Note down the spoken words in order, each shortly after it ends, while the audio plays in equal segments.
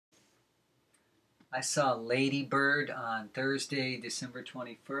I saw Lady Bird on Thursday, December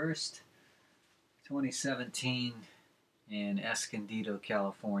 21st, 2017 in Escondido,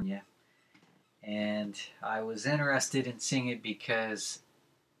 California. And I was interested in seeing it because,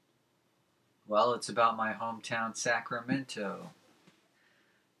 well, it's about my hometown, Sacramento.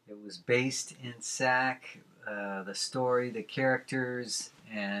 It was based in Sac, the story, the characters,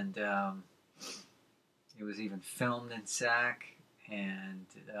 and it was even filmed in Sac. And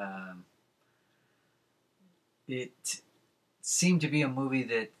it seemed to be a movie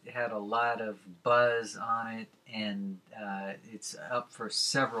that had a lot of buzz on it, and it's up for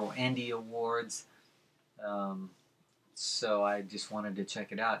several Indie Awards. Um, so I just wanted to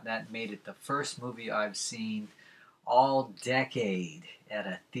check it out. That made it the first movie I've seen all decade at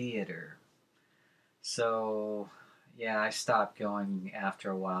a theater. So yeah, I stopped going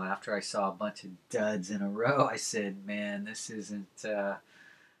after a while. After I saw a bunch of duds in a row, I said, "Man, this isn't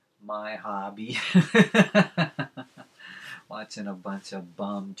my hobby." Watching a bunch of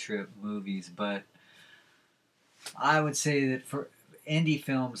bum trip movies, but I would say that for indie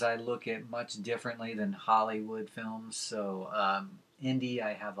films, I look at much differently than Hollywood films. So indie,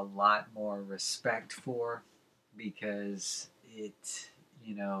 I have a lot more respect for because it,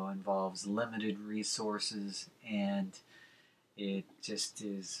 involves limited resources and it just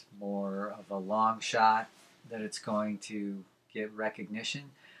is more of a long shot that it's going to get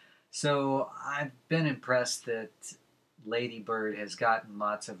recognition. So I've been impressed that Lady Bird has gotten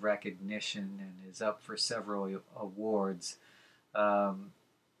lots of recognition and is up for several awards. Um,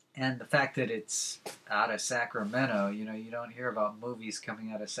 and the fact that it's out of Sacramento, you don't hear about movies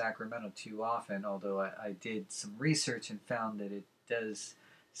coming out of Sacramento too often, although I did some research and found that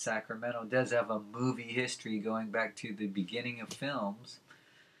Sacramento does have a movie history going back to the beginning of films.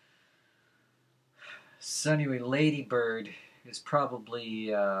 So anyway, Lady Bird is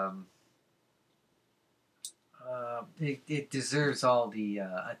probably it deserves all the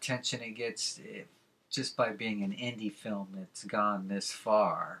attention it gets just by being an indie film that's gone this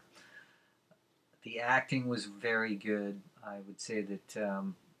far. The acting was very good. I would say that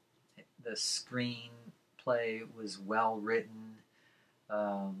the screenplay was well written.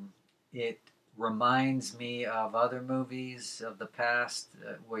 It reminds me of other movies of the past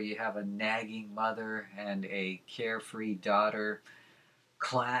where you have a nagging mother and a carefree daughter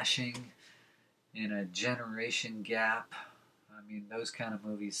clashing in a generation gap. I mean, those kind of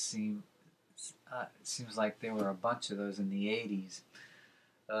movies seems like there were a bunch of those in the 80s.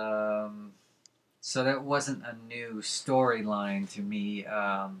 So that wasn't a new storyline to me.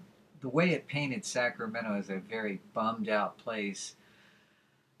 The way it painted Sacramento as a very bummed out place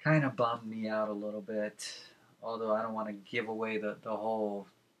kind of bummed me out a little bit. Although I don't want to give away the whole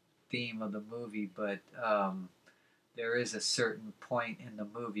theme of the movie, but there is a certain point in the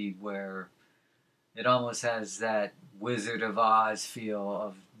movie where it almost has that Wizard of Oz feel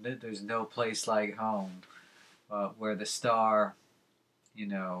of there's no place like home, where the star,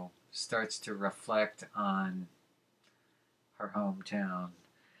 starts to reflect on her hometown.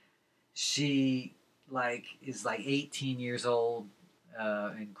 She is 18 years old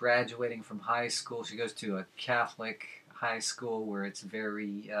and graduating from high school. She goes to a Catholic high school where it's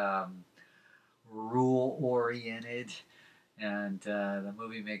very rule oriented, and the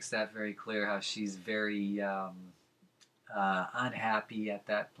movie makes that very clear how she's very unhappy at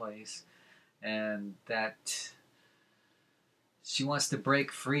that place, and that she wants to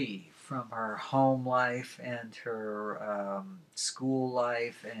break free from her home life and her school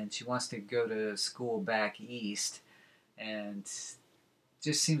life, and she wants to go to school back east. And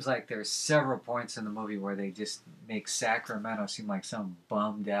just seems like there's several points in the movie where they just make Sacramento seem like some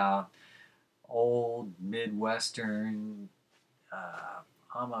bummed out old Midwestern,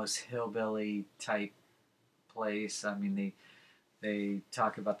 almost hillbilly type place. I mean, they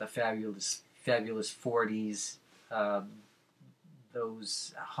talk about the fabulous 40s,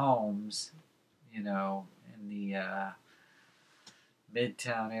 those homes, in the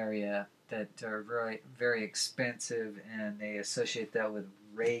Midtown area that are very very expensive, and they associate that with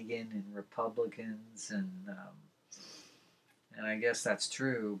Reagan and Republicans, and I guess that's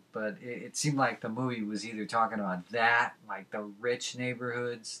true, but it seemed like the movie was either talking about that, like the rich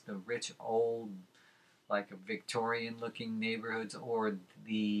neighborhoods, the rich old, like Victorian-looking neighborhoods, or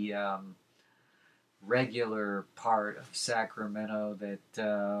the regular part of Sacramento that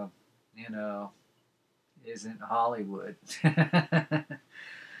isn't Hollywood.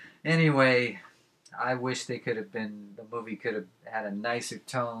 Anyway, I wish the movie could have had a nicer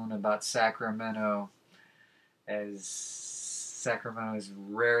tone about Sacramento, as Sacramento is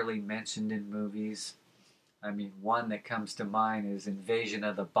rarely mentioned in movies. I mean, one that comes to mind is Invasion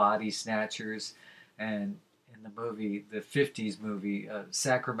of the Body Snatchers. And in the movie, the '50s movie,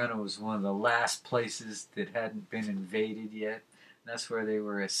 Sacramento was one of the last places that hadn't been invaded yet. That's where they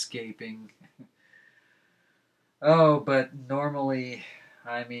were escaping. Oh, but normally,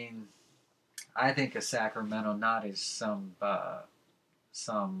 I mean, I think of Sacramento not as some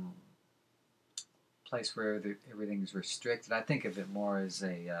place where everything's restricted. I think of it more as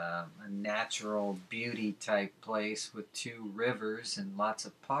a natural beauty type place with two rivers and lots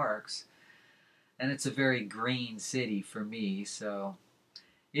of parks. And it's a very green city for me. So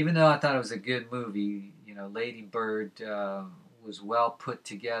even though I thought it was a good movie, Lady Bird was well put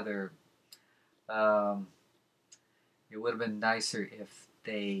together. Um, it would have been nicer if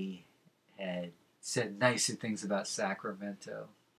they had said nicer things about Sacramento.